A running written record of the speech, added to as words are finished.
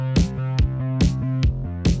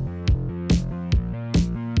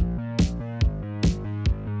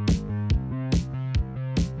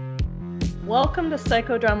Welcome to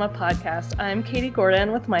Psychodrama Podcast. I'm Katie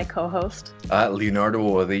Gordon with my co-host. Leonardo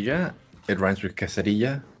Bobadilla. It rhymes with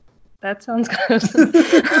quesadilla. That sounds good.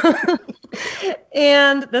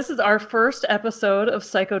 And this is our first episode of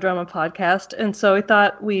Psychodrama Podcast. And so we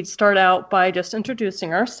thought we'd start out by just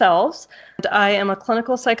introducing ourselves. I am a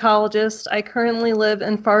clinical psychologist. I currently live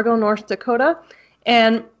in Fargo, North Dakota.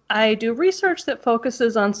 And I do research that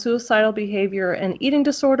focuses on suicidal behavior and eating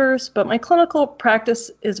disorders, but my clinical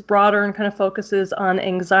practice is broader and kind of focuses on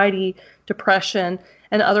anxiety, depression,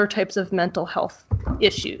 and other types of mental health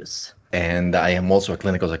issues. And I am also a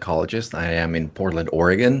clinical psychologist. I am in Portland,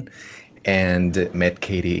 Oregon, and met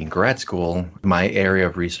Katie in grad school. My area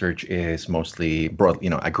of research is mostly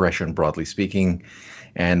aggression, broadly speaking,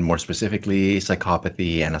 and more specifically,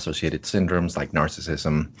 psychopathy and associated syndromes like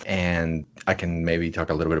narcissism. And I can maybe talk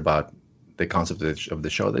a little bit about the concept of the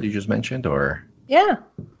show that you just mentioned, or? Yeah.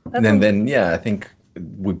 I think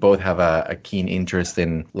we both have a keen interest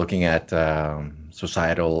in looking at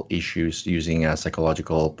societal issues using a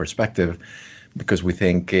psychological perspective, because we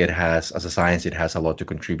think it has, as a science, it has a lot to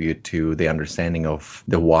contribute to the understanding of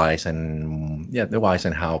the whys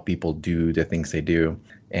and how people do the things they do.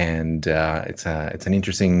 And it's an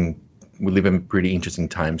interesting, we live in pretty interesting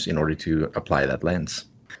times in order to apply that lens.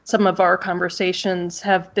 Some of our conversations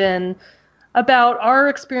have been about our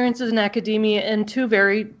experiences in academia in two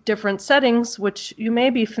very different settings, which you may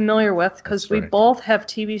be familiar with because we both have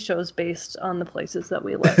TV shows based on the places that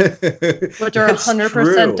we live, which are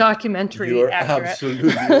 100% documentary accurate.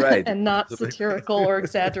 Absolutely right. And not satirical or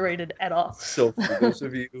exaggerated at all. So for those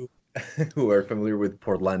of you who are familiar with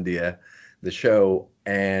Portlandia, the show,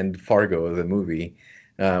 and Fargo, the movie,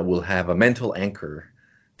 will have a mental anchor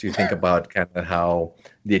to think about kind of how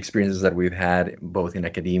the experiences that we've had both in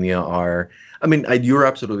academia are. I mean, you're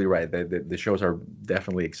absolutely right. The shows are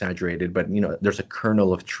definitely exaggerated, but there's a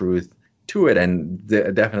kernel of truth to it, and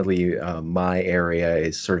definitely my area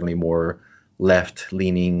is certainly more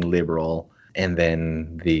left-leaning, liberal, and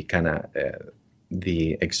then the kind of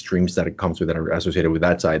the extremes that it comes with that are associated with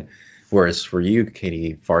that side. Whereas for you,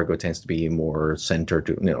 Katie, Fargo tends to be more center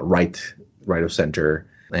to right of center.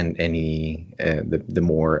 And the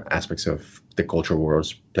more aspects of the cultural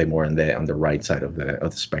worlds play more on the right side of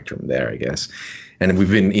the spectrum there, I guess. And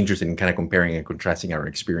we've been interested in kind of comparing and contrasting our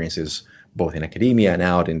experiences both in academia and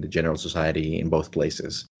out in the general society in both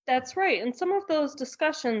places. That's right. And some of those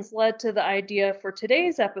discussions led to the idea for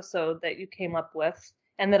today's episode that you came up with,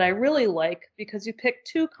 and that I really like, because you picked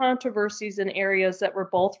two controversies in areas that we're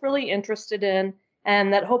both really interested in,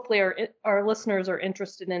 and that hopefully our listeners are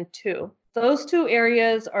interested in too. Those two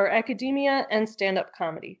areas are academia and stand-up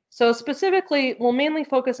comedy. So specifically, we'll mainly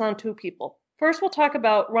focus on two people. First, we'll talk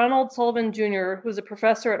about Ronald Sullivan Jr., who's a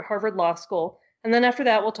professor at Harvard Law School. And then after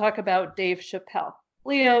that, we'll talk about Dave Chappelle.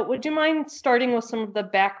 Leo, would you mind starting with some of the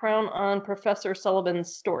background on Professor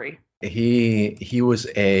Sullivan's story? He was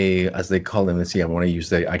as they call him, let's see, I want to use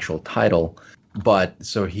the actual title. But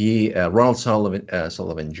so Ronald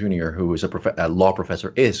Sullivan Jr., who is a law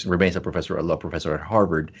professor, remains a law professor at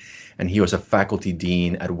Harvard, and he was a faculty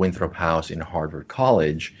dean at Winthrop House in Harvard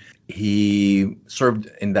College. He served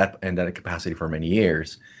in that capacity for many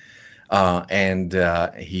years, and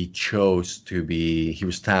he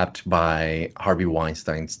was tapped by Harvey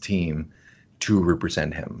Weinstein's team to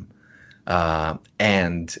represent him.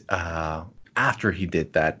 And after he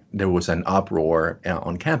did that, there was an uproar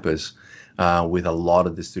on campus, with a lot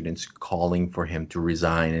of the students calling for him to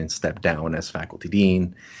resign and step down as faculty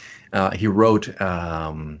dean. He wrote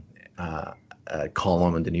a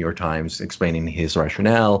column in the New York Times explaining his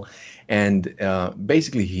rationale, and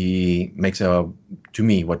basically he makes to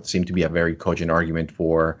me what seemed to be a very cogent argument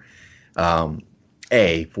for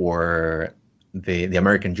the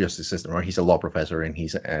American justice system. Or he's a law professor, and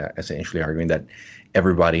he's essentially arguing that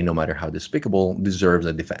everybody, no matter how despicable, deserves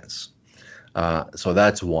a defense. So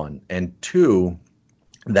that's one. And two,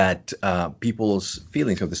 that people's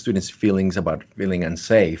feelings, or the students' feelings about feeling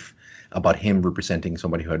unsafe about him representing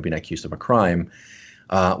somebody who had been accused of a crime,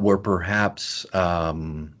 were perhaps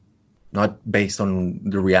not based on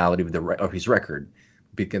the reality of his record.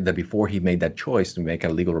 Because that before he made that choice to make a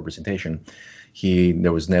legal representation,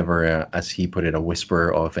 there was never, as he put it, a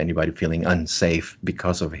whisper of anybody feeling unsafe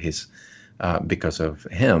because of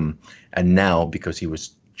him. And now, because he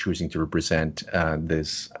was choosing to represent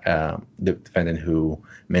the defendant, who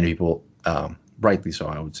many people, rightly so,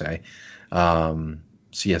 I would say,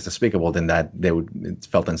 see as despicable, then that it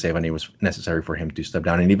felt unsafe, and it was necessary for him to step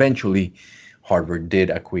down. And eventually, Harvard did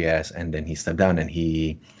acquiesce, and then he stepped down, and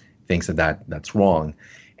he thinks that's wrong.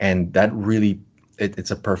 And that really,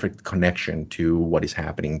 it's a perfect connection to what is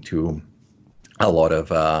happening to a lot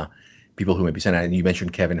of people who may be sent out. And you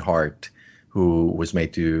mentioned Kevin Hart, who was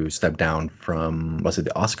made to step down from, was it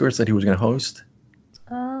the Oscars that he was going to host?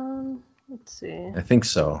 Let's see. I think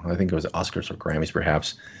so. I think it was Oscars or Grammys,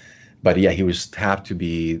 perhaps. But yeah, he was tapped to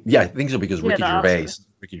be. Yeah, I think so because Ricky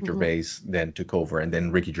Gervais then took over, and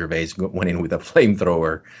then Ricky Gervais went in with a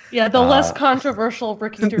flamethrower. Yeah, the less controversial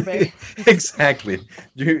Ricky Gervais. Exactly.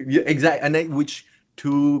 Exactly, and which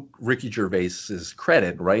to Ricky Gervais's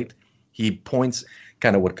credit, right? He points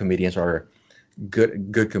kind of what comedians are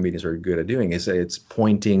good comedians are good at doing is it's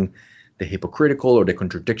pointing the hypocritical or the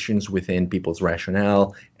contradictions within people's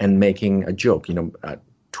rationale and making a joke,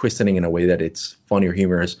 twisting in a way that it's funny or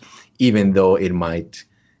humorous, even though it might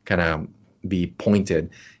kind of be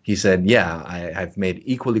pointed. He said, yeah, I've made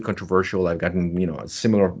equally controversial. I've gotten, a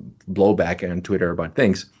similar blowback on Twitter about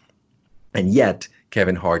things. And yet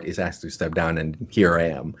Kevin Hart is asked to step down, and here I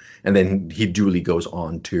am. And then he duly goes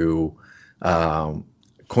on to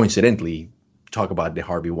coincidentally talk about the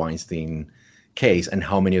Harvey Weinstein case and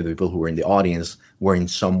how many of the people who were in the audience were in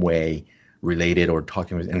some way related or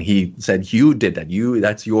talking with, and he said, you did that,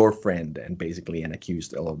 that's your friend, and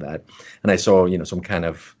accused all of that. And I saw some kind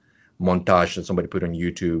of montage that somebody put on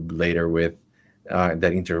YouTube later with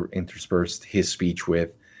that interspersed his speech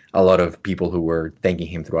with a lot of people who were thanking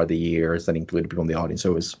him throughout the years, that included people in the audience.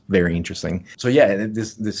 So it was very interesting. So yeah,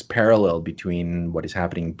 this parallel between what is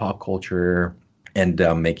happening in pop culture and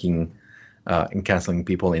making and canceling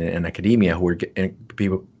people in academia who are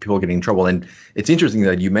people getting in trouble. And it's interesting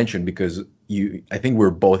that you mentioned, because I think we're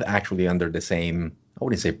both actually under the same, I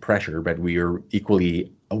wouldn't say pressure, but we are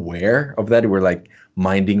equally aware of that. We're like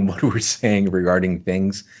minding what we're saying regarding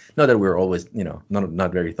things. Not that we're always,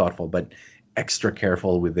 not very thoughtful, but extra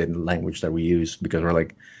careful with the language that we use, because we're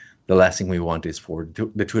like, the last thing we want is for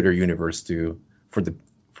the Twitter universe for the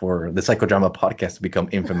Psychodrama podcast to become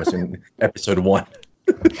infamous in episode 1.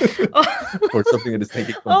 Or something that is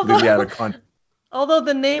taken completely out of context. Although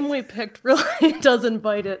the name we picked really does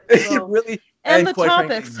invite it. So. Really, and the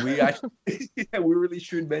topics. Frankly, we actually, we really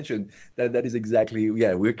should mention that is exactly,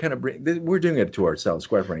 we're kind of we're doing it to ourselves,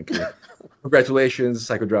 quite frankly. Congratulations,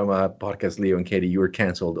 Psychodrama podcast, Leo and Katie. You were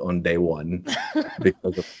canceled on day 1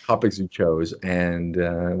 because of topics you chose and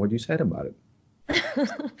what you said about it.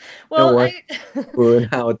 Well, we're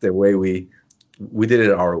now the way we did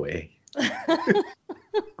it our way.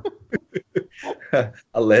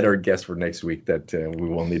 I'll let our guess for next week that we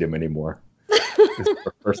won't need him anymore. This is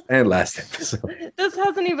our first and last episode. This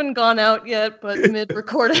hasn't even gone out yet, but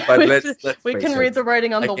mid-recording, we can read the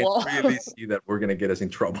writing on the wall. I can really see that we're gonna get us in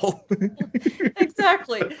trouble.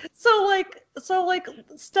 Exactly. So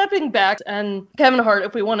stepping back, and Kevin Hart,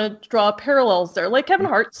 if we want to draw parallels there, like Kevin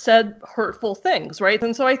Hart said hurtful things, right?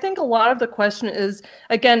 And so I think a lot of the question is,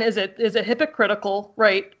 again, is it hypocritical,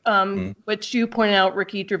 right? Which you pointed out,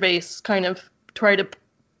 Ricky Gervais kind of tried to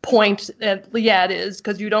point at, it is,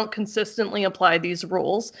 because you don't consistently apply these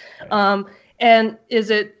rules. And is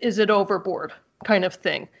it overboard kind of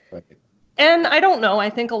thing? Right. And I don't know. I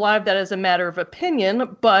think a lot of that is a matter of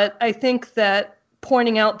opinion, but I think that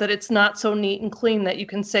pointing out that it's not so neat and clean that you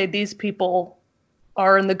can say these people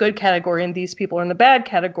are in the good category and these people are in the bad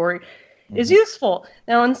category is useful.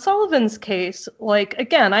 Now, in Sullivan's case,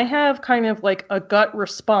 again, I have kind of a gut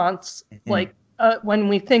response, when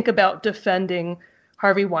we think about defending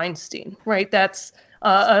Harvey Weinstein, right? That's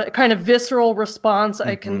a kind of visceral response.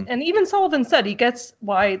 And even Sullivan said he gets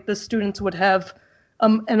why the students would have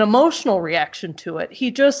an emotional reaction to it. He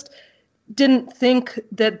just didn't think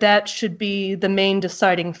that should be the main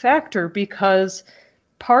deciding factor, because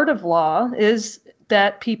part of law is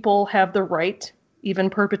that people have the right, even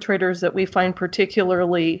perpetrators that we find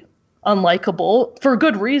particularly unlikable for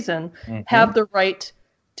good reason, have the right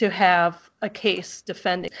to have a case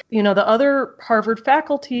defending. The other Harvard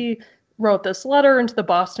faculty wrote this letter into the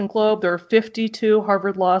Boston Globe. There are 52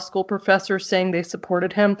 Harvard Law School professors saying they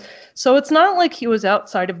supported him. So it's not like he was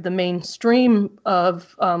outside of the mainstream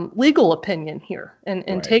of legal opinion here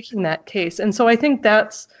and taking that case. And so I think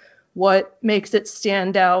that's what makes it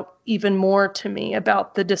stand out even more to me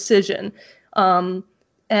about the decision.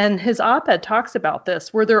 And his op-ed talks about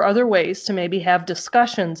this. Were there other ways to maybe have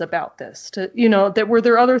discussions about this? Were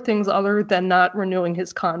there other things other than not renewing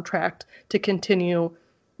his contract to continue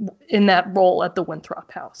in that role at the Winthrop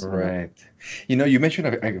House? Right. You mentioned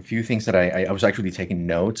a few things that I was actually taking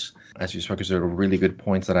notes as you spoke, because there were really good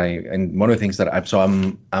points and one of the things that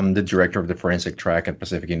I'm the director of the forensic track at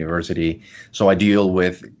Pacific University. So I deal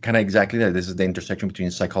with kind of exactly that. This is the intersection between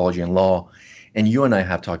psychology and law. And you and I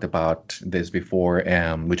have talked about this before.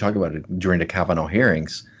 We talked about it during the Kavanaugh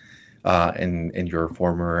hearings in your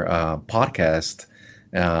former podcast.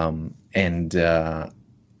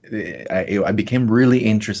 I became really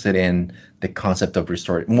interested in the concept of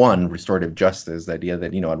restorative justice, the idea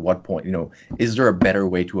that, at what point, is there a better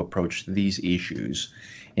way to approach these issues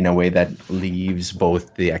in a way that leaves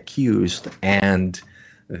both the accused and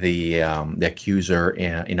the accuser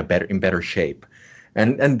in better shape.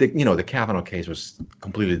 And the Kavanaugh case was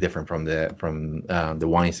completely different from the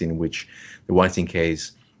Weinstein, which the Weinstein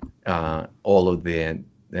case, all of the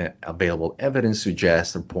available evidence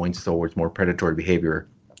suggests or points towards more predatory behavior,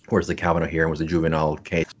 whereas the Kavanaugh hearing was a juvenile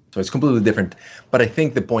case. So it's completely different. But I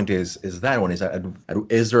think the point is that one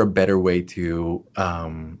is there a better way to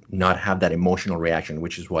not have that emotional reaction,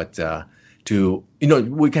 which is what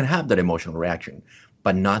we can have that emotional reaction,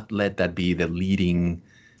 but not let that be the leading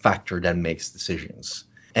factor that makes decisions.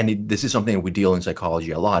 And this is something we deal in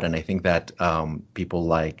psychology a lot. And I think that people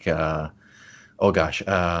like, I'm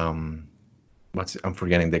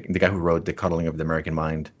forgetting the guy who wrote The Cuddling of the American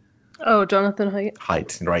Mind. Oh, Jonathan Haidt.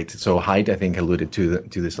 Haidt, right. So Haidt, I think, alluded to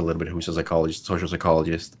this a little bit, who's a social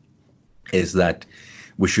psychologist, is that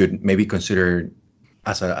we should maybe consider,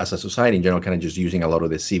 as a society in general, kind of just using a lot of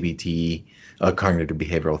the CBT, cognitive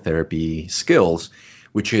behavioral therapy skills,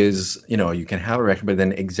 which is, you can have a reaction, but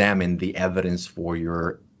then examine the evidence for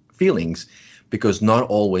your feelings, because not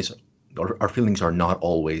always, our feelings are not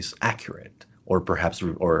always accurate, or perhaps,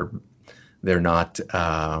 or they're not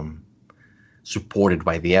supported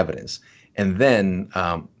by the evidence. And then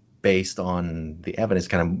based on the evidence,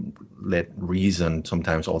 kind of let reason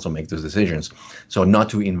sometimes also make those decisions. So not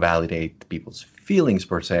to invalidate people's feelings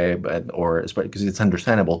per se, because it's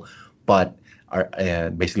understandable, but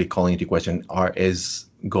basically calling into question, is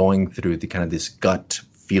going through the kind of this gut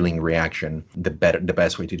feeling reaction the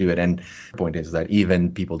best way to do it. And the point is that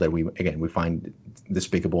even people that we find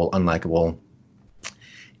despicable, unlikable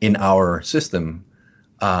in our system,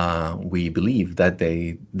 we believe that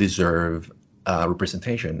they deserve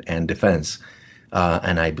representation and defense.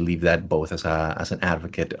 And I believe that both as an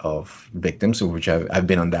advocate of victims, which I've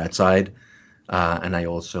been on that side, and I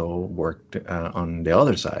also worked on the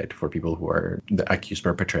other side for people who are the accused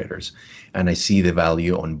perpetrators. And I see the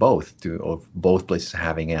value on both places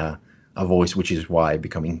having a voice, which is why I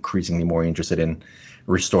become increasingly more interested in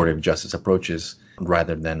restorative justice approaches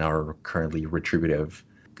rather than our currently retributive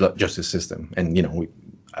justice system. And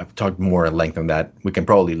I've talked more at length on that. We can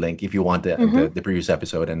probably link, if you want, the previous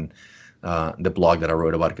episode and the blog that I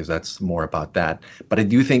wrote about, because that's more about that. But I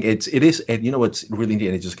do think it is what's really neat,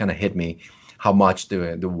 and it just kind of hit me how much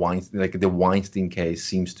the Weinstein case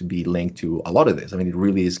seems to be linked to a lot of this. I mean, it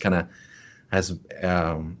really is kind of has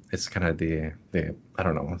it's kind of the I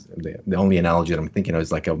don't know, the only analogy that I'm thinking of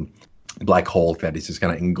is like a black hole that is just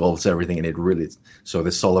kind of engulfs everything, and it really is. So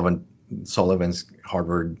the Sullivan's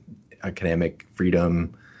Harvard academic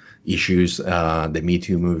freedom issues, the Me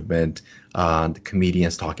Too movement, the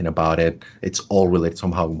comedians talking about it, it's all related.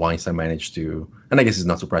 Somehow Weinstein managed to, and I guess it's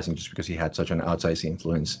not surprising just because he had such an outsized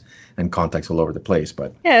influence and contacts all over the place.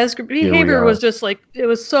 But yeah, his behavior was just like, it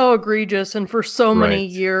was so egregious and for so many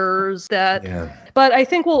years that, but I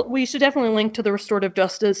think we should definitely link to the restorative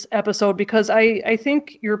justice episode, because I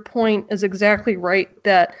think your point is exactly right,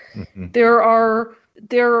 that there are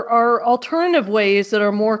alternative ways that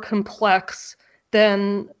are more complex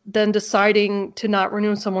than deciding to not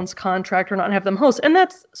renew someone's contract or not have them host. And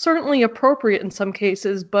that's certainly appropriate in some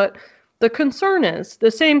cases, but the concern is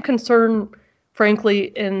the same concern, frankly,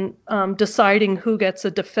 in deciding who gets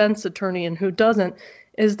a defense attorney and who doesn't,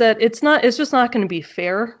 is that it's just not going to be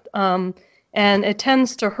fair. And it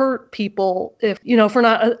tends to hurt people if we're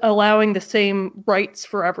not allowing the same rights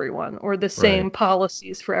for everyone or the same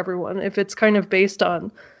policies for everyone. If it's kind of based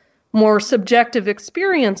on more subjective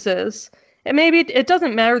experiences, and maybe it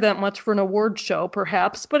doesn't matter that much for an award show,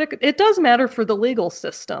 perhaps, but it does matter for the legal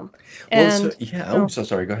system. And, so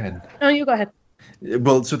sorry, go ahead. No, you go ahead.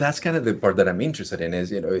 Well, so that's kind of the part that I'm interested in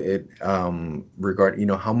is, how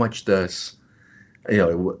much does,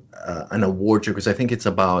 an award show, because I think it's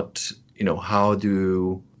about,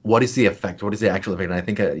 what is the effect? What is the actual effect? And I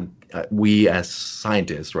think we as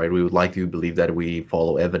scientists, right, we would like to believe that we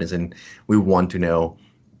follow evidence, and we want to know,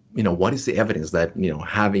 what is the evidence that,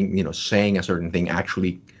 having, saying a certain thing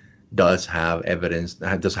actually does have evidence,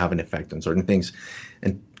 does have an effect on certain things.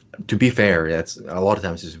 And to be fair, that's a lot of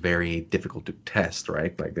times it's very difficult to test,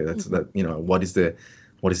 right? Like that's what is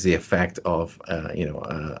the effect of,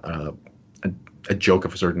 a joke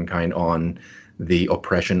of a certain kind on the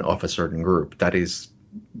oppression of a certain group? That is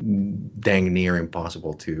dang near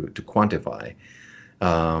impossible to quantify.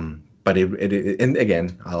 But and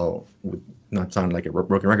again, I'll not sound like a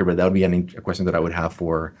broken record, but that would be a question that I would have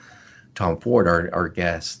for Tom Ford, our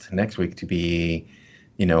guest next week, to be,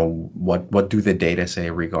 what do the data say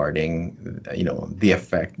regarding, the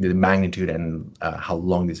effect, the magnitude, and how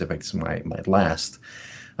long these effects might last.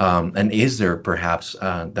 And is there perhaps,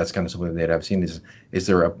 that's kind of something that I've seen, is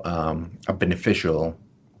there a beneficial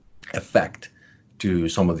effect to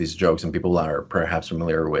some of these jokes? And people are perhaps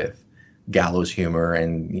familiar with gallows humor,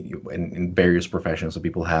 and in various professions, so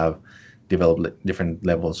people have developed different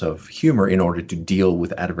levels of humor in order to deal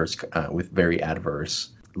with very adverse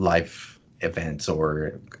life events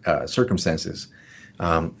or circumstances.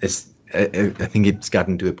 I think it's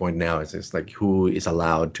gotten to the point now. It's like, who is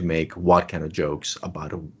allowed to make what kind of jokes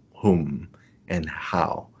about whom and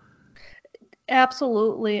how.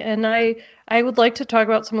 Absolutely. And I would like to talk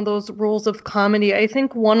about some of those rules of comedy. I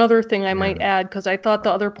think one other thing I might add, because I thought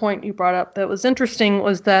the other point you brought up that was interesting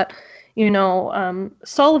was that,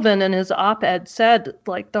 Sullivan in his op-ed said,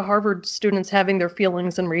 like, the Harvard students having their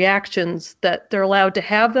feelings and reactions, that they're allowed to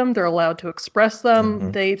have them, they're allowed to express them.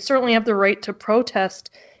 Mm-hmm. They certainly have the right to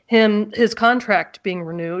protest his contract being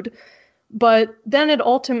renewed. But then it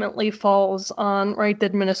ultimately falls on, the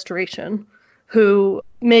administration, who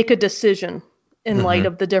make a decision in light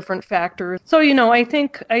of the different factors. So, I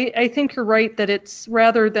think you're right that it's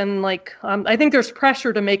rather than I think there's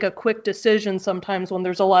pressure to make a quick decision sometimes when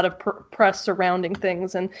there's a lot of press surrounding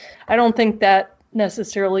things. And I don't think that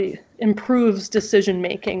necessarily improves decision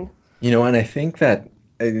making. And I think that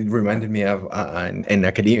it reminded me of in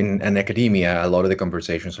academia, a lot of the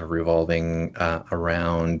conversations are revolving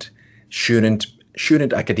around shouldn't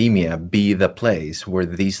academia be the place where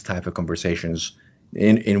these type of conversations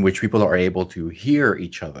in which people are able to hear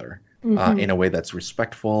each other in a way that's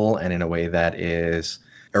respectful and in a way that is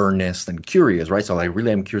earnest and curious, right? So I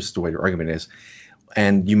really am curious as to what your argument is.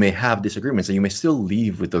 And you may have disagreements, and you may still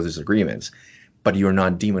leave with those disagreements, but you're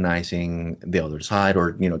not demonizing the other side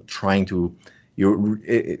or, trying to,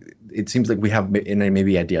 it seems like we have, and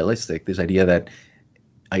maybe idealistic, this idea that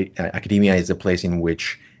academia is a place in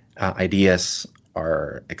which ideas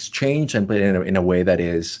are exchanged and put in a way that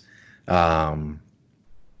is,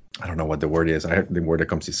 I don't know what the word is. The word that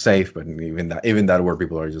comes is safe, but even that word,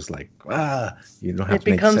 people are just like, you don't have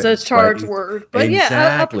to make sense. It becomes a charged word. But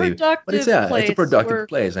exactly. A productive place. It's a productive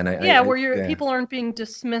place. And where people aren't being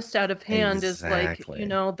dismissed out of hand exactly. is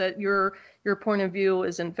that your point of view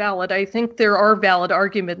isn't valid. I think there are valid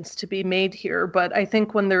arguments to be made here, but I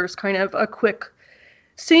think when there's kind of a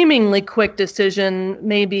seemingly quick decision,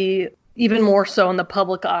 maybe even more so in the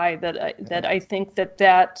public eye, that I think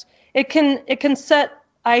that it can set,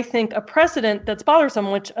 I think, a precedent that's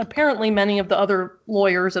bothersome, which apparently many of the other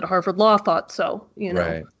lawyers at Harvard Law thought so.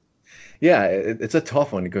 Right. Yeah, it's a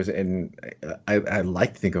tough one because, and I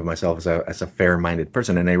like to think of myself as a fair-minded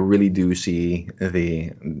person, and I really do see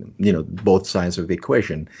the both sides of the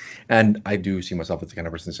equation, and I do see myself as the kind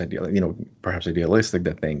of person that's perhaps idealistic,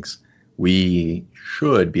 that thinks we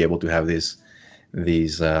should be able to have these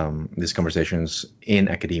conversations in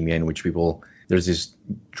academia in which people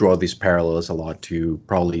draw these parallels a lot to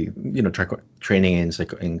probably training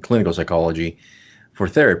in clinical psychology for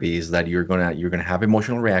therapies, that you're gonna have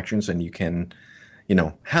emotional reactions and you can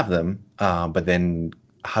have them, but then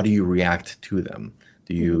how do you react to them?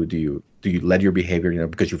 Do you let your behavior,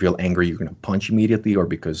 because you feel angry, you're gonna punch immediately, or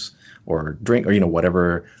drink, or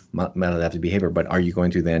whatever maladaptive behavior, but are you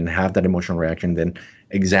going to then have that emotional reaction, then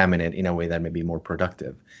examine it in a way that may be more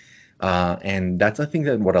productive? And that's, I think,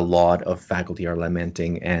 that what a lot of faculty are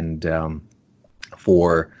lamenting, and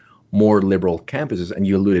for more liberal campuses, and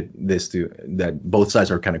you alluded this to, that both sides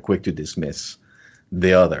are kind of quick to dismiss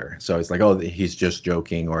the other. So it's like, oh, he's just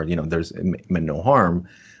joking, or there's meant no harm,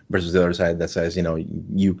 versus the other side that says,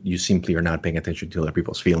 you simply are not paying attention to other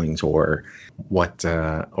people's feelings, or what,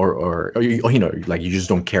 or like you just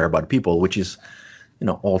don't care about people, which is,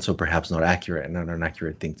 also perhaps not accurate, and not an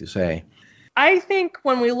accurate thing to say. I think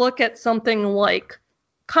when we look at something like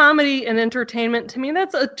comedy and entertainment, to me,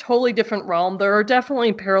 that's a totally different realm. There are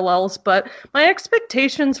definitely parallels, but my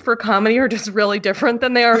expectations for comedy are just really different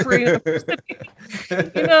than they are for university.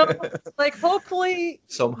 Hopefully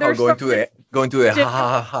somehow going to a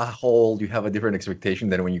ha ha hole, you have a different expectation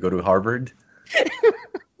than when you go to Harvard.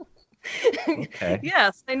 Okay.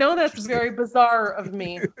 Yes, I know that's very bizarre of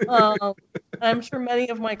me. I'm sure many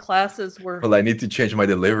of my classes were. Well, I need to change my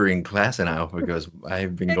delivery in class now because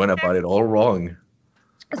I've been going about it all wrong.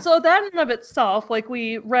 So that in and of itself,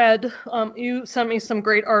 we read, you sent me some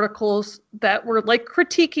great articles that were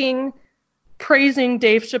critiquing, praising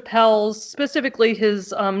Dave Chappelle's, specifically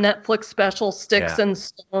his Netflix special, Sticks and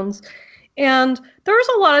Stones. And there was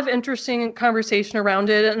a lot of interesting conversation around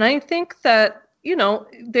it. And I think that,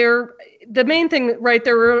 the main thing, right,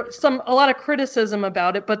 there were a lot of criticism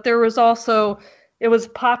about it, but there was also it was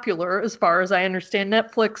popular as far as I understand.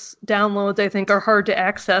 Netflix downloads, I think, are hard to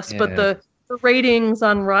access, but Yeah. the ratings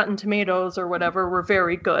on Rotten Tomatoes or whatever were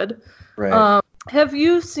very good. Right. Have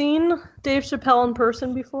you seen Dave Chappelle in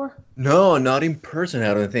person before? No, not in person,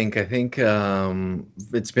 I don't think. I think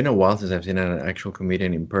it's been a while since I've seen an actual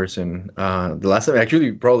comedian in person. The last time,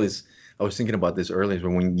 actually, probably is, I was thinking about this earlier, but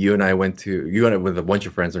when you and I with a bunch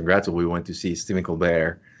of friends in grad school, we went to see Stephen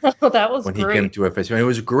Colbert Oh, that was when he came great. to a festival. And it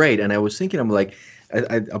was great. And I was thinking, I'm like,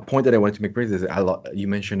 a point that I wanted to make brief is you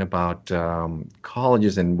mentioned about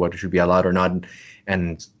colleges and what should be allowed or not,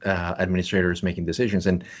 and administrators making decisions.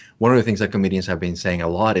 And one of the things that comedians have been saying a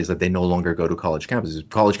lot is that they no longer go to college campuses.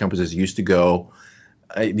 College campuses used to go.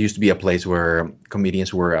 It used to be a place where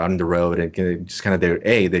comedians were on the road and just kind of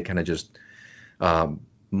they kind of just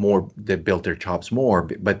more they built their chops more,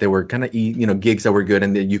 but they were kind of gigs that were good,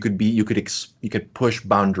 and you could push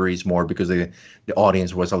boundaries more because the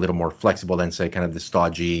audience was a little more flexible than say kind of the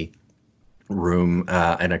stodgy room,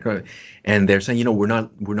 and they're saying we're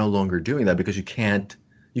no longer doing that because you can't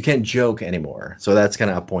joke anymore. So that's kind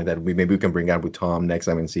of a point that maybe we can bring up with Tom next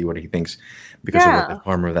time and see what he thinks because of the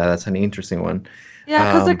harm of that. That's an interesting one.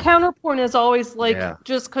 Yeah, because the counterpoint is always like,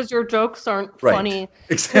 just because your jokes aren't funny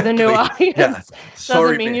to the new audience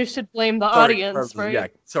doesn't mean you should blame the audience, Carlos, right? Yeah,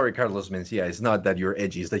 sorry, Carlos Mencia. It's not that you're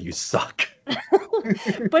edgy, it's that you suck.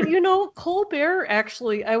 But Colbert,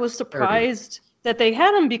 actually, I was surprised that they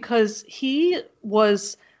had him because he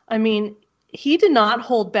did not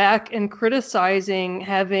hold back in criticizing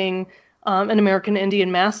having an American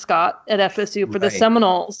Indian mascot at FSU for the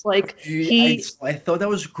Seminoles. Like I thought that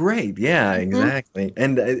was great. Yeah, exactly.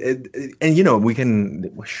 And we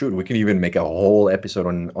can even make a whole episode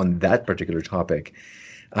on that particular topic.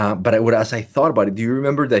 But as I thought about it, do you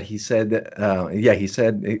remember that he said he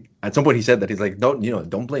said at some point he said that he's like,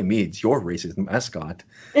 don't blame me, it's your racist mascot.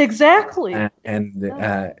 Exactly. And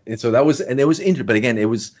so that was, and it was interesting, but again, it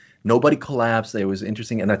was, nobody collapsed. It was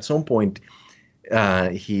interesting. And at some point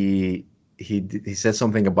he said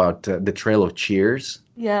something about the Trail of Cheers.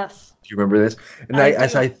 Yes. Do you remember this? And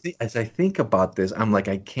as I think about this, I'm like,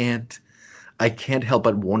 I can't help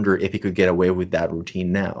but wonder if he could get away with that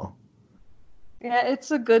routine now. Yeah, it's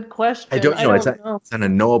a good question. I don't know. It's an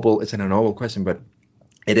unknowable question, but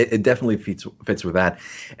it definitely fits with that.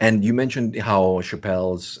 And you mentioned how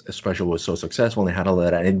Chappelle's special was so successful and it had all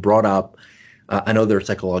that, and it brought up another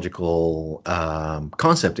psychological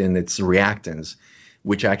concept, and it's reactance,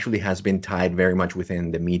 which actually has been tied very much within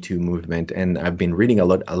the Me Too movement. And I've been reading a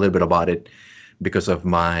little bit about it because of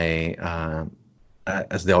my,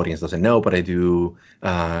 as the audience doesn't know, but I do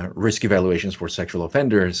risk evaluations for sexual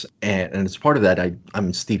offenders. And as part of that,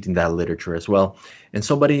 I'm steeped in that literature as well. And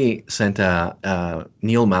somebody sent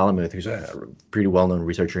Neil Malamuth, who's a pretty well-known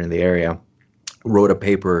researcher in the area, wrote a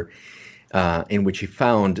paper in which he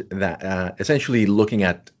found that essentially looking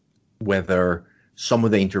at whether some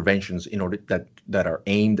of the interventions that are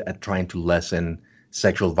aimed at trying to lessen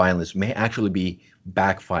sexual violence may actually be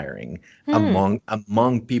backfiring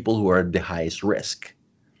among people who are at the highest risk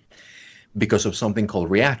because of something called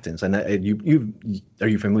reactance. And are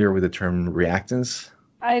you familiar with the term reactance?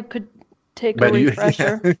 I could take a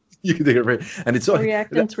refresher. You can take a and it's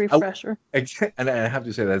reactance refresher. And I have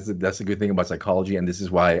to say that's a good thing about psychology, and this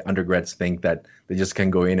is why undergrads think that they just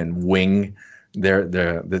can go in and wing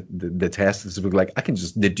the test. Is like, I can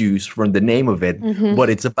just deduce from the name of it what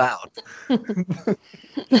it's about.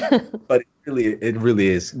 But it really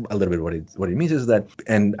is a little bit what it means is that,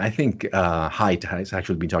 and I think Haidt has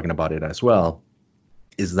actually been talking about it as well,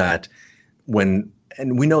 is that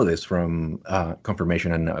and we know this from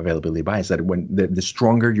confirmation and availability bias, that when the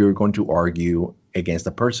stronger you're going to argue against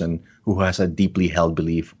a person who has a deeply held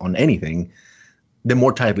belief on anything, the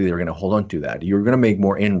more tightly they're going to hold on to that. You're going to make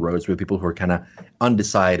more inroads with people who are kind of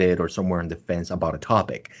undecided or somewhere on the fence about a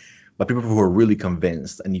topic. But people who are really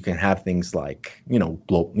convinced, and you can have things like,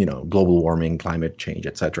 global warming, climate change,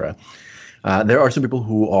 etc. There are some people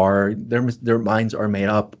who are their minds are made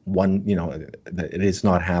up. It is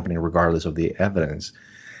not happening regardless of the evidence,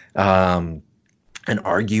 and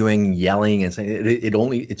arguing, yelling, and saying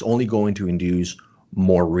it's only going to induce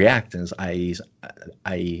more reactance,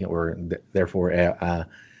 therefore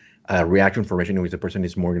a reaction formation in which the person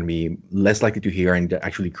is more going to be less likely to hear and to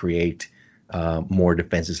actually create more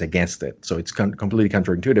defenses against it. So it's completely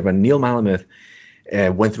counterintuitive. And Neil Malamuth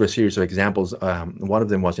went through a series of examples. One of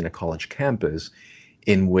them was in a college campus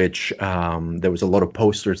in which there was a lot of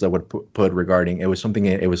posters that would put regarding, it was something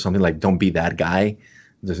like, don't be that guy.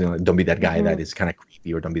 Don't be that guy that is kind of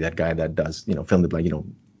creepy, or don't be that guy that does, film the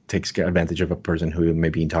takes advantage of a person who may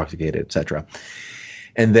be intoxicated, etc.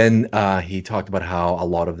 And then he talked about how a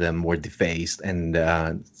lot of them were defaced, and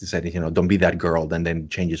he said, don't be that girl, and then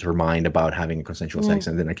changes her mind about having consensual sex,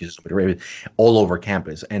 and then accuses somebody of rape all over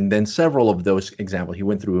campus. And then several of those examples, he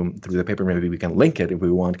went through the paper. Maybe we can link it if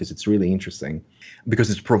we want, because it's really interesting, because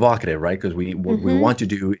it's provocative, right? Because what we want to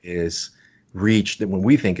do is reach that when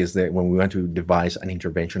we think is that when we want to devise an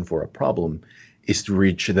intervention for a problem, is to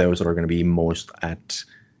reach those that are going to be most at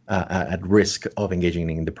risk of engaging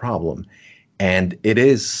in the problem. And it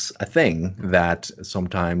is a thing that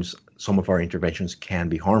sometimes some of our interventions can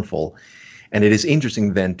be harmful. And it is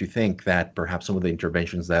interesting then to think that perhaps some of the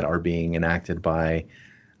interventions that are being enacted by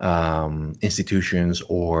institutions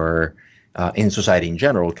or in society in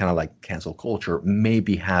general, kind of like cancel culture, may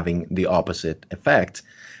be having the opposite effect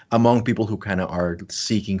among people who kind of are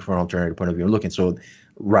seeking for an alternative point of view and looking. So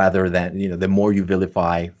rather than, the more you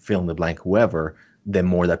vilify, fill in the blank, whoever, the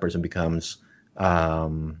more that person becomes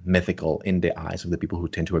mythical in the eyes of the people who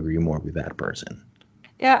tend to agree more with that person.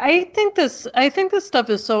 Yeah, I think this stuff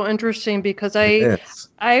is so interesting because I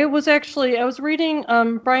was reading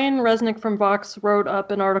Brian Resnick from Vox wrote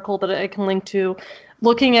up an article that I can link to,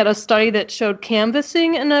 looking at a study that showed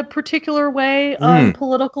canvassing in a particular way on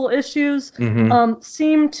political issues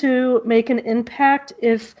seemed to make an impact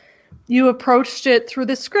if you approached it through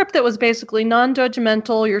the script that was basically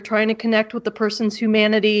non-judgmental. You're trying to connect with the person's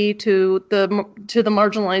humanity to the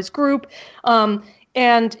marginalized group,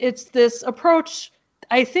 and it's this approach,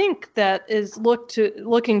 I think, that is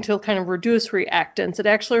looking to kind of reduce reactance. It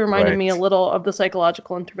actually reminded me a little of the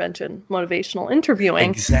psychological intervention, motivational interviewing.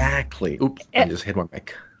 Exactly. Oops, I just hit my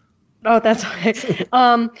mic. Oh, that's okay.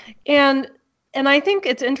 And I think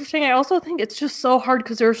it's interesting. I also think it's just so hard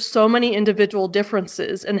because there's so many individual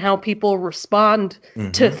differences in how people respond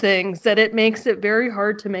to things that it makes it very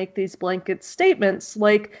hard to make these blanket statements.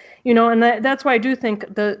 Like, and that's why I do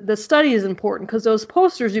think the study is important, because those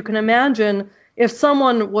posters, you can imagine if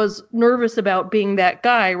someone was nervous about being that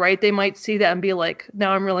guy, right, they might see that and be like,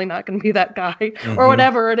 no, I'm really not going to be that guy or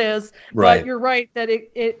whatever it is. Right. But you're right that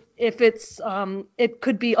it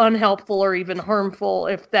could be unhelpful or even harmful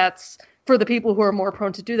if that's for the people who are more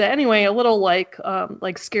prone to do that. Anyway, a little like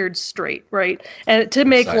Scared Straight, right? And to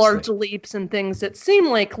make large leaps and things that seem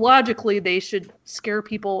like logically they should scare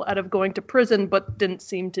people out of going to prison, but didn't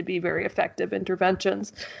seem to be very effective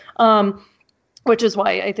interventions, which is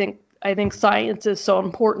why I think science is so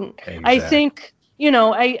important. Exactly. I think,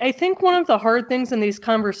 I think one of the hard things in these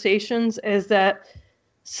conversations is that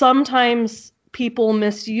sometimes people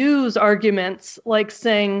misuse arguments like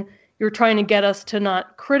saying, you're trying to get us to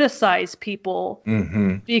not criticize people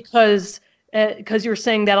because you're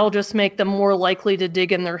saying that'll just make them more likely to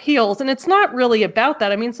dig in their heels. And it's not really about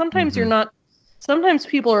that. I mean, sometimes sometimes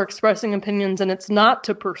people are expressing opinions and it's not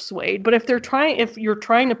to persuade, but if you're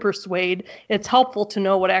trying to persuade, it's helpful to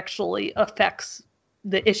know what actually affects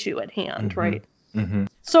the issue at hand, right?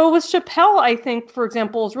 So with Chappelle, I think, for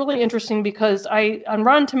example, is really interesting because on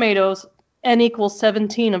Rotten Tomatoes, N equals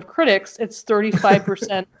 17 of critics, it's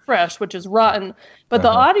 35% fresh, which is rotten. But the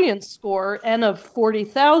audience score, N of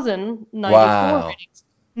 40,000, 94 ratings,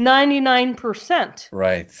 99%.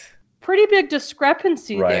 Right. Pretty big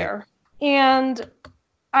discrepancy there. And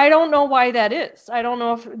I don't know why that is. I don't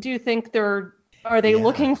know do you think are they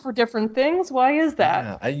looking for different things? Why is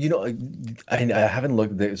that? Yeah, I haven't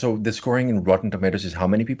looked. So the scoring in Rotten Tomatoes is how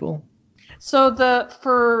many people? So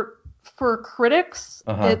for critics,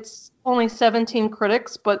 it's only 17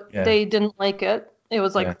 critics, but they didn't like it. It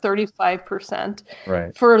was like 35%.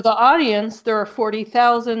 Right. For the audience, there are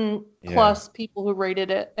 40,000 plus people who rated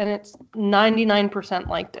it, and it's 99%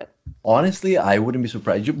 liked it. Honestly, I wouldn't be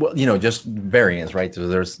surprised. Just variance, right? So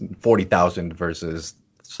there's 40,000 versus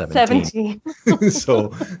 17.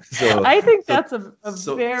 so I think that's a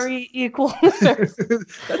very equal.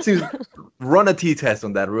 That seems. Run a t-test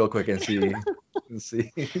on that real quick and see.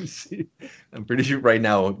 I'm pretty sure right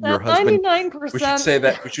now your husband.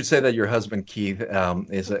 99%. We should say that your husband Keith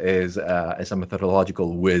is a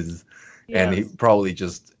methodological whiz. Yes. And he probably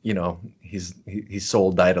just, his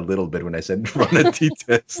soul died a little bit when I said run a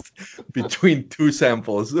t-test between two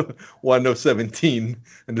samples, one of 17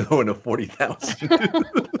 and the other one of 40,000.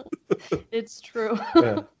 It's true.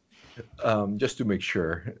 Just to make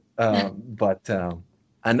sure. And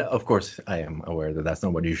of course, I am aware that that's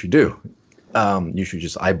not what you should do. You should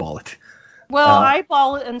just eyeball it. Well,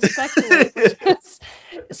 eyeball it and speculate.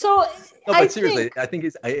 But seriously, I think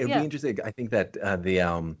it'd be interesting. I think that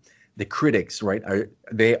the critics, right,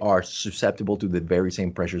 they are susceptible to the very same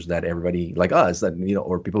pressures that everybody like us,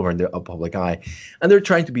 or people who are in the public eye, and they're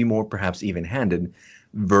trying to be more perhaps even-handed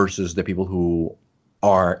versus the people who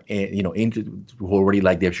are into who already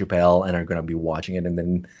like Dave Chappelle and are going to be watching it, and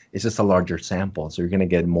then it's just a larger sample, so you're going to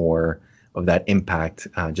get more of that impact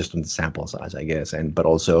just on the sample size, I guess, and but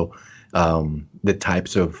also the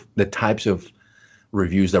types of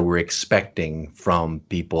reviews that we're expecting from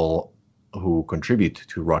people who contribute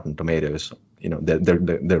to Rotten Tomatoes,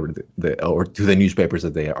 or to the newspapers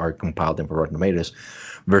that they are compiled in for Rotten Tomatoes,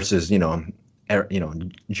 versus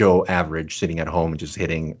Joe Average sitting at home and just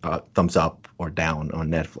hitting thumbs up or down on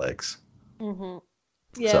Netflix. Mm-hmm.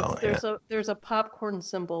 Yeah, there's a popcorn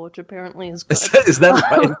symbol, which apparently is good. Is that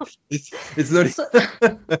right? It's not.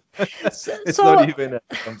 It's not even a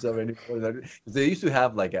thumbs up anymore. They used to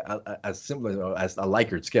have like a symbol as a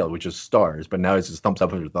Likert scale, which is stars, but now it's just thumbs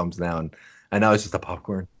up or thumbs down, and now it's just a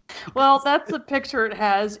popcorn. Well, that's the picture it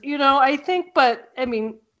has. I think, but I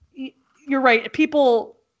mean, you're right.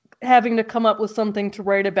 People having to come up with something to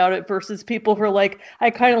write about it versus people who are like,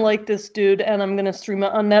 I kind of like this dude and I'm going to stream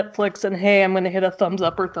it on Netflix and hey, I'm going to hit a thumbs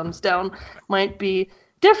up or thumbs down might be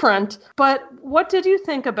different. But what did you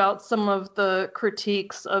think about some of the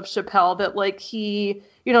critiques of Chappelle that like he,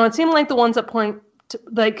 it seemed like the ones that point to,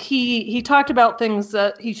 like he talked about things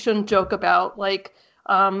that he shouldn't joke about, like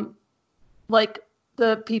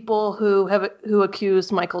the people who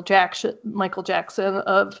accused Michael Jackson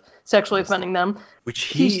of sexually offending them.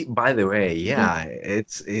 Which by the way, yeah,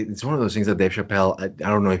 it's one of those things that Dave Chappelle, I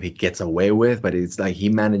don't know if he gets away with, but it's like he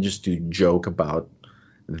manages to joke about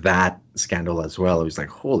that scandal as well. It was like,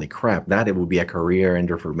 holy crap, it would be a career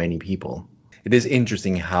ender for many people. It is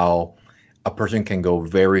interesting how a person can go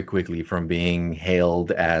very quickly from being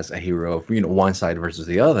hailed as a hero of one side versus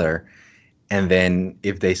the other. And then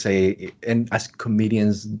if they say, and as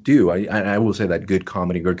comedians do, I will say that good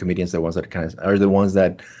comedians, the ones that are the ones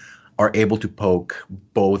that are able to poke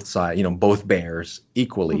both sides, both bears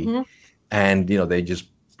equally. Mm-hmm. And, they just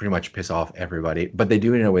pretty much piss off everybody, but they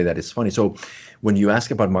do it in a way that is funny. So when you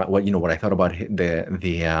ask about what I thought about the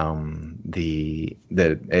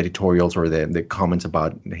editorials or the comments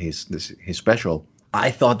about his special,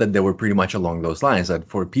 I thought that they were pretty much along those lines, that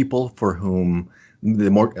for people for whom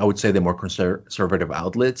the more conservative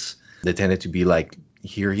outlets, they tended to be like,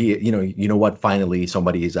 what, finally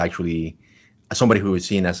somebody who is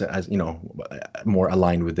seen as more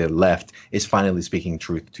aligned with the left is finally speaking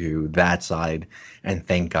truth to that side, and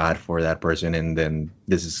thank God for that person, and then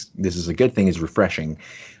this is a good thing, is refreshing.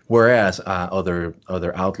 Whereas other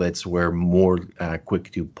outlets were more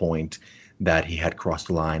quick to point that he had crossed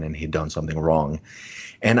the line and he'd done something wrong.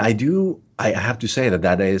 And I have to say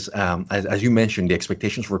that is, as you mentioned, the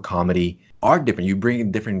expectations for comedy are different. You bring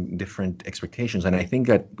in different expectations. And I think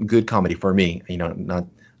that good comedy for me,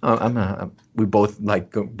 we both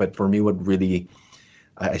like, but for me, what really,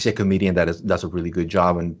 I say a comedian that does a really good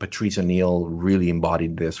job, and Patrice O'Neal really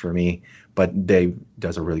embodied this for me, but Dave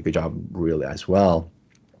does a really good job really as well,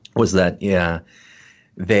 was that,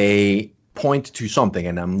 they point to something,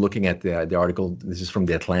 and I'm looking at the article, this is from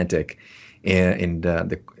The Atlantic, and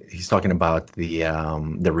he's talking about the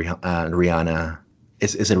Rihanna.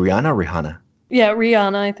 Is it Rihanna or Rihanna? Yeah,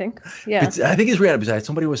 Rihanna, I think. Yeah, I think it's Rihanna. Besides,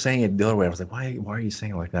 somebody was saying it the other way. I was like, why are you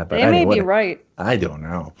saying it like that? But they may be right. I don't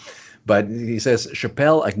know. But he says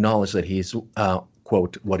Chappelle acknowledged that he's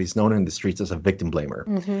quote, what is known in the streets as a victim blamer,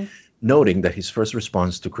 mm-hmm. noting that his first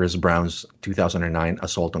response to Chris Brown's 2009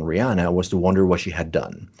 assault on Rihanna was to wonder what she had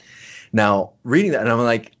done. Now, reading that, and I'm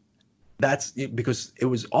like, that's because it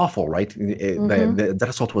was awful, right? Mm-hmm. That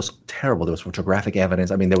assault was terrible. There was photographic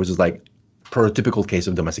evidence. I mean, there was this like prototypical case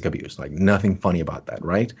of domestic abuse, like nothing funny about that,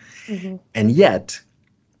 right? Mm-hmm. And yet,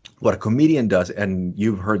 what a comedian does, and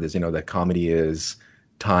you've heard this, that comedy is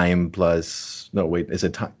time plus, no, wait, is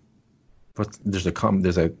it time? There's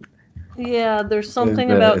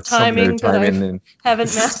something about timing that I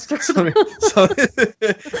haven't mastered.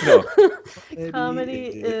 No. Comedy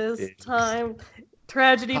is time.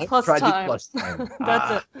 Tragedy plus time.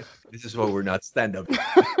 That's it. This is why we're not stand-up.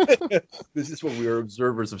 This is what we are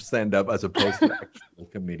observers of stand-up as opposed to actual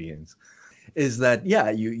comedians. Is that,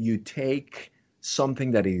 you take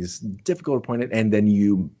something that is difficult to point at, and then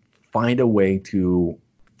you find a way to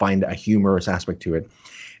find a humorous aspect to it.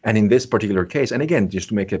 And in this particular case, and again, just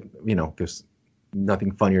to make it, there's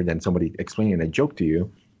nothing funnier than somebody explaining a joke to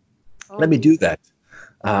you. Let me do that.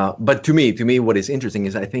 But to me, what is interesting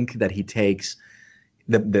is I think that he takes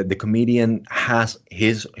the comedian has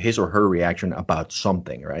his or her reaction about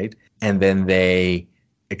something, right? And then they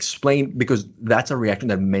explain, because that's a reaction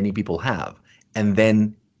that many people have, and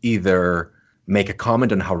then either make a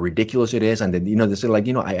comment on how ridiculous it is, and then they say like,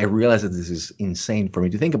 I realize that this is insane for me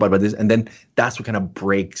to think about this, and then that's what kind of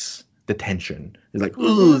breaks the tension. It's like,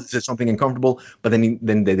 ooh, this is something uncomfortable, but then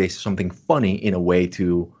they say something funny in a way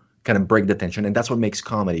to kind of break the tension, and that's what makes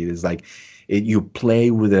comedy. Is like you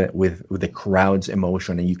play with the crowd's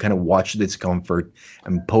emotion, and you kind of watch discomfort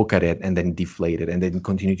and poke at it, and then deflate it, and then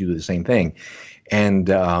continue to do the same thing. And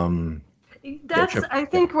I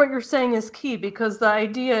think what you're saying is key, because the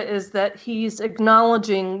idea is that he's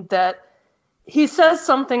acknowledging that he says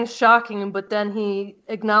something shocking, but then he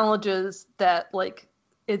acknowledges that, like,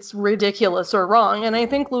 it's ridiculous or wrong. And I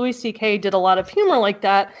think Louis C.K. did a lot of humor like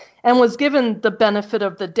that and was given the benefit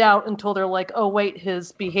of the doubt until they're like, oh, wait,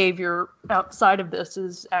 his behavior outside of this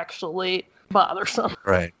is actually bothersome.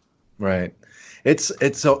 Right. It's a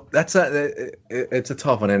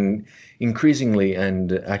tough one, and increasingly,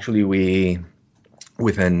 and actually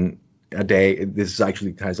within a day, this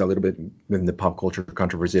actually ties a little bit in the pop culture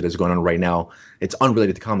controversy that is going on right now. It's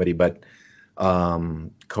unrelated to comedy, but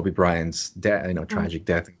Kobe Bryant's tragic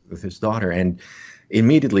death with his daughter, and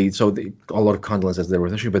immediately, a lot of condolences there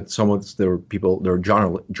was issue, but there were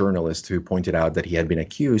journalists who pointed out that he had been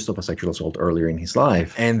accused of a sexual assault earlier in his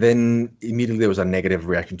life, and then immediately there was a negative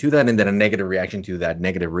reaction to that, and then a negative reaction to that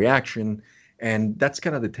negative reaction. And that's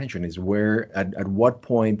kind of the tension, is where at what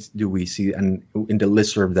point do we see, and in the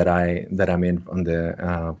listserv that I'm in on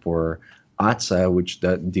the for ATSA, which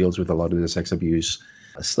that deals with a lot of the sex abuse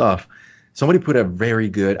stuff, somebody put a very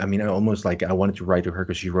good, almost like I wanted to write to her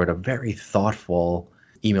because she wrote a very thoughtful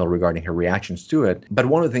email regarding her reactions to it. But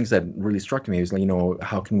one of the things that really struck me is, like,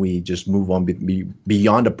 how can we just move on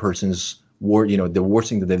beyond a person's the worst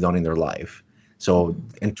thing that they've done in their life. So,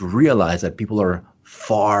 and to realize that people are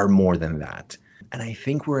far more than that. And I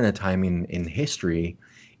think we're in a time in history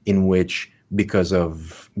in which, because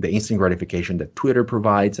of the instant gratification that Twitter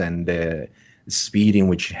provides and the speed in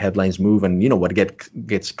which headlines move, and what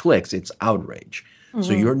gets clicks, it's outrage.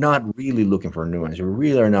 So you're not really looking for nuance. You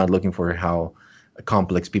really are not looking for how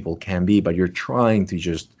complex people can be, but you're trying to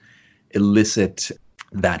just elicit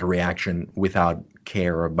that reaction without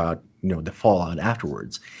care about the fallout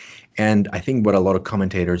afterwards. And I think what a lot of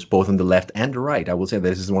commentators, both on the left and the right, I will say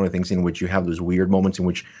this is one of the things in which you have those weird moments in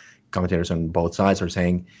which commentators on both sides are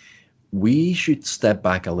saying, we should step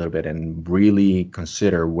back a little bit and really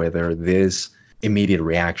consider whether this immediate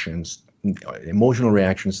reactions, emotional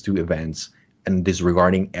reactions to events, and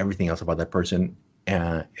disregarding everything else about that person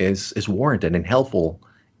is warranted and helpful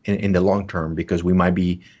in the long term, because we might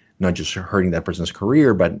be not just hurting that person's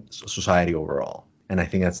career, but society overall. And I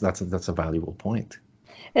think that's a valuable point.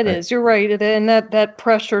 It is. You're right. And that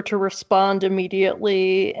pressure to respond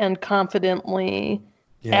immediately and confidently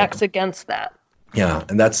acts against that. Yeah,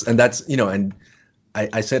 and that's and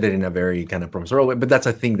I said it in a very kind of professorial way, but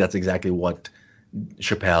I think that's exactly what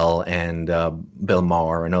Chappelle and Bill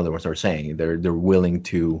Maher and others are saying. They're willing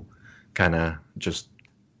to kind of just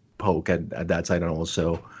poke at that side, and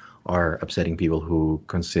also are upsetting people who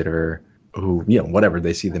consider whatever,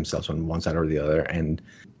 they see themselves on one side or the other. And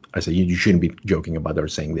I say you shouldn't be joking about or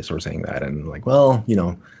saying this or saying that, and like, well,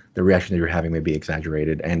 the reaction that you're having may be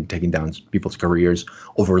exaggerated, and taking down people's careers,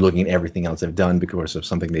 overlooking everything else they've done because of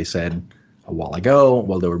something they said a while ago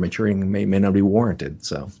while they were maturing may not be warranted.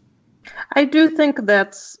 So I do think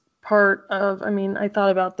that's part of, I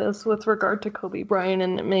thought about this with regard to Kobe Bryant,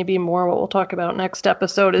 and maybe more what we'll talk about next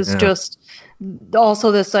episode is just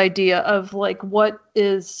also this idea of, like, what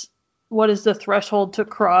is the threshold to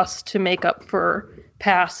cross to make up for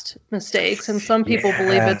past mistakes. And some people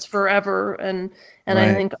believe it's forever, and right.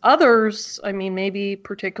 I think others, maybe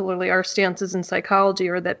particularly our stances in psychology,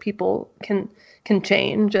 are that people can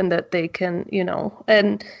change, and that they can,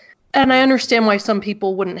 and I understand why some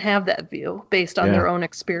people wouldn't have that view based on their own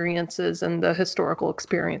experiences and the historical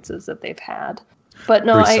experiences that they've had. But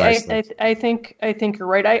no, I think you're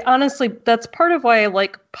right. I honestly, that's part of why I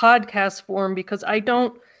like podcast form, because I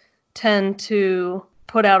don't tend to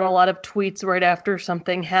put out a lot of tweets right after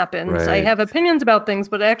something happens. Right. I have opinions about things,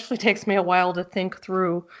 but it actually takes me a while to think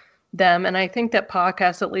through them. And I think that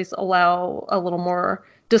podcasts at least allow a little more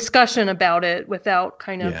discussion about it without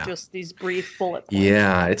kind of just these brief bullet points.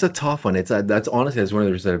 Yeah, it's a tough one. That's honestly, one of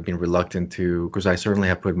the reasons that I've been reluctant to, because I certainly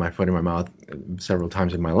have put my foot in my mouth several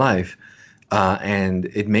times in my life. And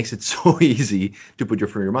it makes it so easy to put your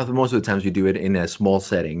foot in your mouth. But most of the times you do it in a small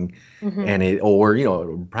setting, and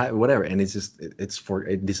whatever, and it's just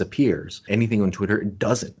it disappears. Anything on Twitter, it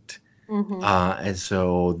doesn't. And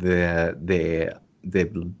so the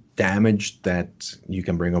damage that you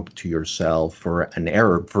can bring up to yourself for an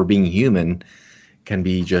error, for being human, can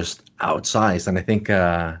be just outsized. And I think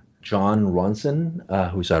John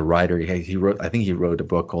Ronson, who's a writer, he wrote a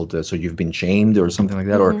book called "So You've Been Shamed" or something like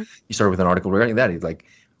that, or he started with an article regarding that. He's like,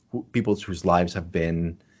 people whose lives have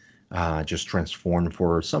been just transformed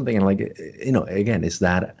for something. And like, again, is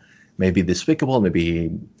that maybe despicable,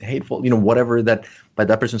 maybe hateful, whatever that, but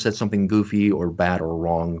that person said something goofy or bad or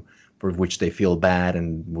wrong for which they feel bad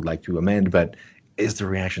and would like to amend, but is the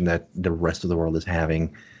reaction that the rest of the world is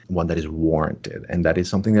having one that is warranted? And that is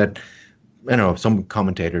something that, some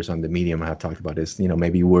commentators on the medium have talked about is,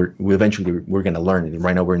 maybe we eventually we're going to learn it.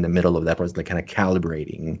 Right now we're in the middle of that process, like kind of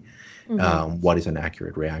calibrating what is an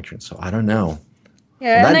accurate reaction. So I don't know.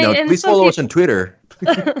 Yeah, on that note, please follow us on Twitter.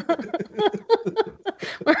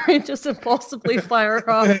 Where we just impulsively fire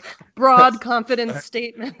off broad, confident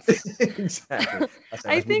statements. Exactly.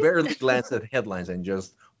 I think we barely glance at headlines and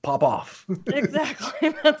just pop off.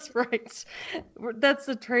 Exactly. That's right. That's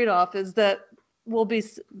the trade-off, is that we'll be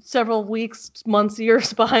several weeks, months,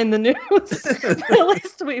 years behind the news. At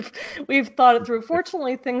least we've thought it through.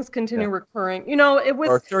 Fortunately, things continue recurring.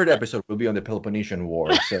 Our third episode will be on the Peloponnesian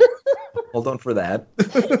War, so hold on for that.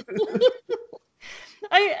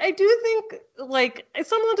 I do think, like,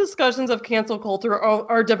 some of the discussions of cancel culture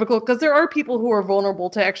are difficult because there are people who are vulnerable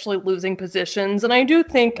to actually losing positions. And I do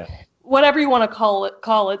think, whatever you want to call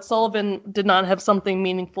it, Sullivan did not have something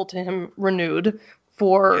meaningful to him renewed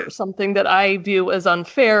for something that I view as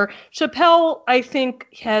unfair. Chappelle, I think,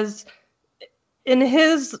 has, in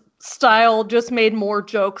his style, just made more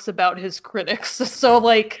jokes about his critics. So,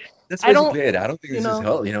 like, that's basically it. I don't think this is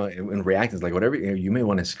hell. In reactions, like, whatever, you may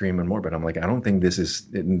want to scream and more, but I'm like, I don't think this is.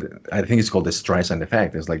 I think it's called the Streisand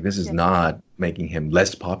effect. It's like, this is not making him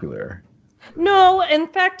less popular. No, in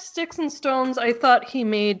fact, Sticks and Stones, I thought he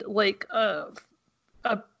made like a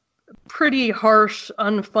pretty harsh,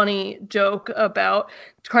 unfunny joke about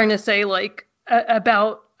trying to say like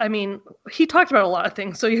about. I mean, he talked about a lot of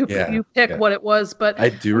things, so you pick what it was. But I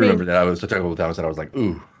do remember that I was talking about times that I was like,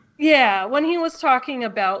 ooh. Yeah, when he was talking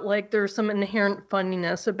about, like, there's some inherent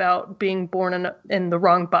funniness about being born in the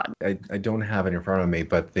wrong body. I don't have it in front of me,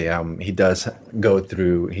 but he does go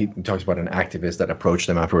through, he talks about an activist that approached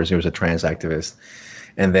him afterwards. He was a trans activist.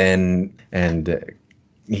 And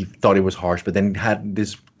he thought it was harsh, but then had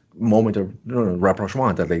this moment of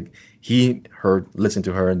rapprochement that, like, he listened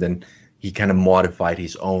to her, and then he kind of modified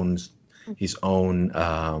his own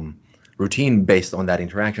routine based on that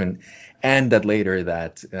interaction. And that later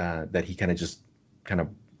that he kind of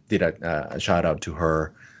did a shout out to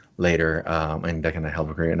her later, and that kind of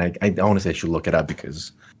helped her. And I honestly should look it up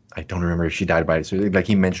because I don't remember if she died by it. So, like,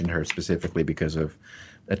 he mentioned her specifically because of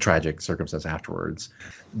a tragic circumstance afterwards.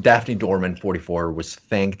 Daphne Dorman, 44, was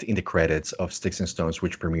thanked in the credits of Sticks and Stones,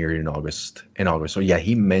 which premiered in August. So yeah,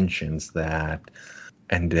 he mentions that,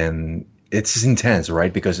 and then it's intense,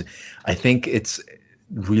 right? Because I think it's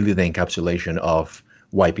really the encapsulation of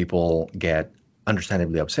why people get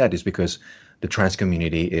understandably upset is because the trans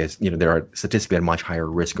community is, they are statistically at a much higher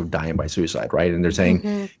risk of dying by suicide, right? And they're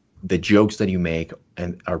saying the jokes that you make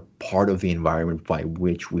and are part of the environment by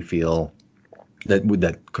which we feel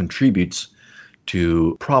that contributes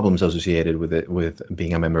to problems associated with it, with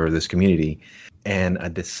being a member of this community. And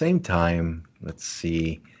at the same time, let's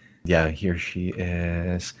see, here she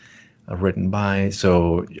is, written by,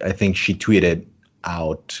 so I think she tweeted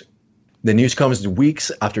out. The news comes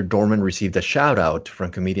weeks after Dorman received a shout-out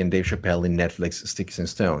from comedian Dave Chappelle in Netflix Sticks and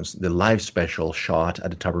Stones. The live special, shot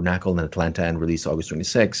at the Tabernacle in Atlanta and released August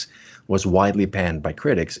 26, was widely panned by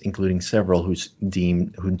critics, including several who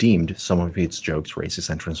deemed some of its jokes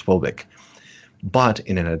racist and transphobic. But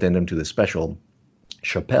in an addendum to the special,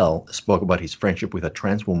 Chappelle spoke about his friendship with a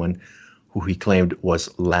trans woman who he claimed was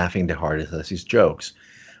laughing the hardest at his jokes.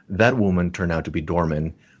 That woman turned out to be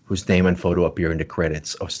Dorman, whose name and photo appear in the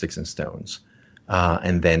credits of Sticks and Stones.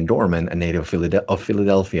 And then Dorman, a native of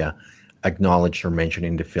Philadelphia, acknowledged her mention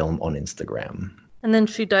in the film on Instagram. And then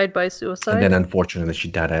she died by suicide? And then, unfortunately, she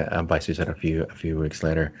died by suicide a few weeks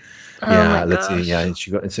later. Let's see. Yeah,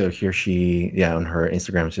 and so here she, on her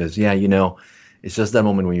Instagram says, it's just that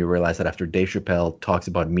moment when you realize that after Dave Chappelle talks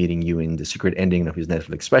about meeting you in the secret ending of his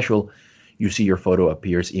Netflix special, you see your photo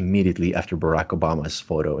appears immediately after Barack Obama's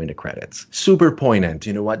photo in the credits. Super poignant.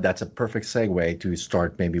 You know what? That's a perfect segue to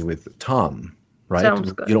start maybe with Tom, right?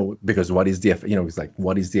 Sounds good. Because what is the, it's like,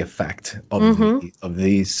 what is the effect of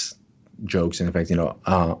these jokes and effects,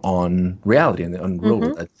 on reality and on real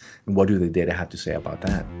world? And what do the data have to say about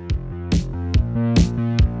that?